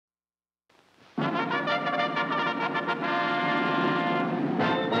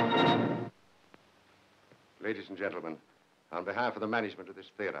Ladies and gentlemen, on behalf of the management of this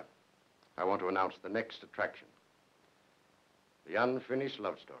theater, I want to announce the next attraction. The unfinished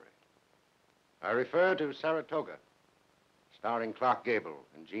love story. I refer to Saratoga, starring Gable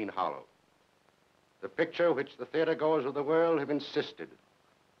and Jean Harlow. The picture which the theatergoers of the world have insisted,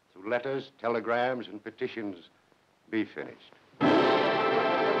 through letters, telegrams, and petitions, be finished.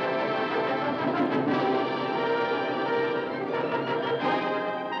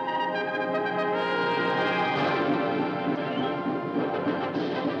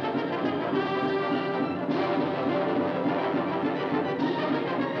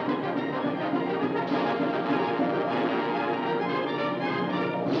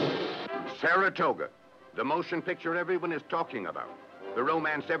 Saratoga, the motion picture everyone is talking about, the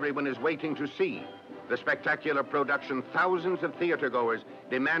romance everyone is waiting to see, the spectacular production thousands of theatergoers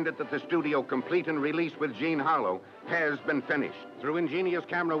demanded that the studio complete and release with Jean Harlow has been finished. Through ingenious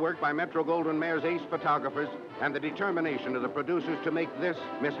camera work by Metro-Goldwyn-Mayer's ace photographers and the determination of the producers to make this,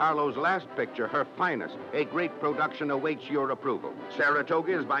 Miss Harlow's last picture, her finest, a great production awaits your approval.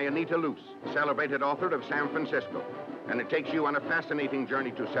 Saratoga is by Anita Luce, celebrated author of San Francisco. And it takes you on a fascinating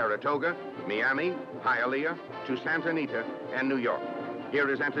journey to Saratoga, Miami, Hialeah, to Santa Anita, and New York. Here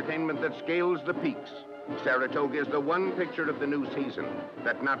is entertainment that scales the peaks. Saratoga is the one picture of the new season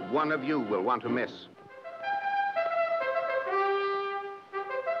that not one of you will want to miss.